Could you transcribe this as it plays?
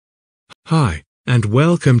Hi, and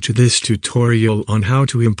welcome to this tutorial on how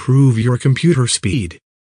to improve your computer speed.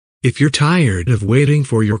 If you're tired of waiting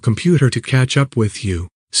for your computer to catch up with you,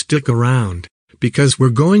 stick around, because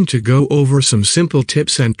we're going to go over some simple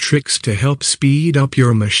tips and tricks to help speed up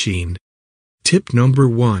your machine. Tip number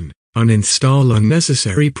 1. Uninstall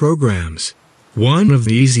unnecessary programs. One of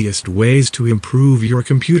the easiest ways to improve your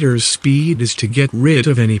computer's speed is to get rid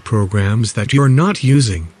of any programs that you're not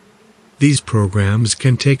using. These programs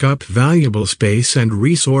can take up valuable space and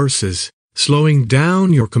resources, slowing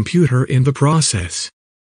down your computer in the process.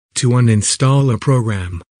 To uninstall a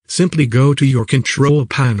program, simply go to your control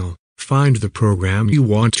panel, find the program you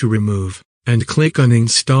want to remove, and click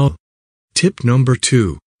Uninstall. Tip number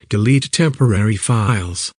 2. Delete temporary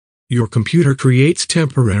files. Your computer creates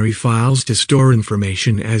temporary files to store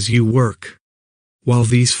information as you work. While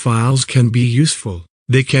these files can be useful,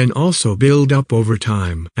 they can also build up over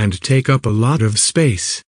time and take up a lot of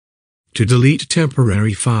space. To delete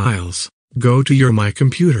temporary files, go to your My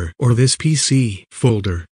Computer or This PC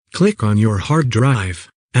folder, click on your hard drive,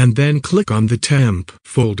 and then click on the Temp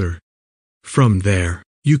folder. From there,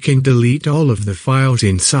 you can delete all of the files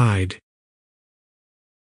inside.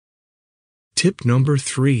 Tip number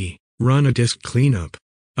 3. Run a disk cleanup.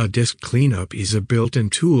 A disk cleanup is a built-in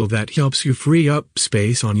tool that helps you free up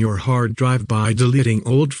space on your hard drive by deleting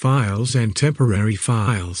old files and temporary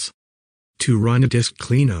files. To run a disk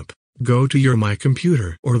cleanup, go to your My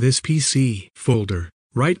Computer or This PC folder,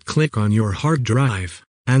 right-click on your hard drive,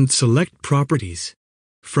 and select Properties.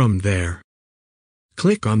 From there,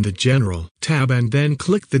 click on the General tab and then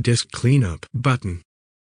click the Disk Cleanup button.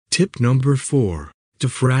 Tip number 4.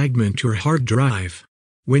 Defragment your hard drive.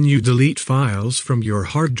 When you delete files from your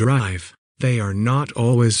hard drive, they are not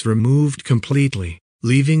always removed completely,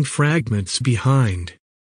 leaving fragments behind.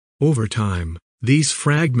 Over time, these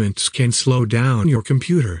fragments can slow down your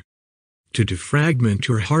computer. To defragment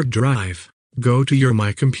your hard drive, go to your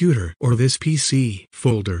My Computer or This PC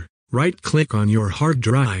folder, right-click on your hard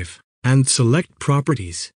drive, and select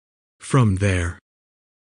Properties. From there,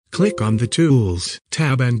 click on the Tools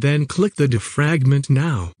tab and then click the Defragment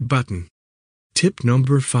Now button. Tip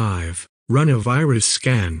number 5. Run a virus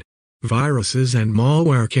scan. Viruses and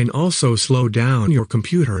malware can also slow down your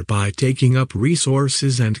computer by taking up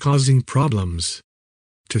resources and causing problems.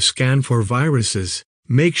 To scan for viruses,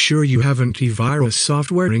 make sure you have antivirus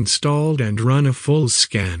software installed and run a full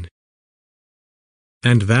scan.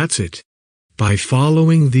 And that's it. By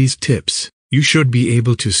following these tips, you should be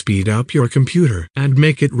able to speed up your computer and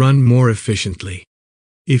make it run more efficiently.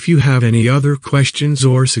 If you have any other questions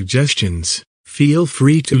or suggestions, feel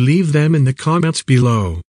free to leave them in the comments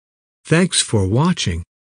below. Thanks for watching.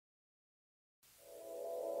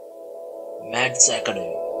 Madz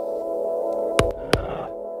Academy.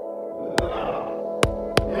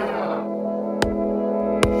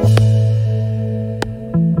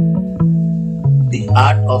 The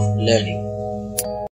art of learning.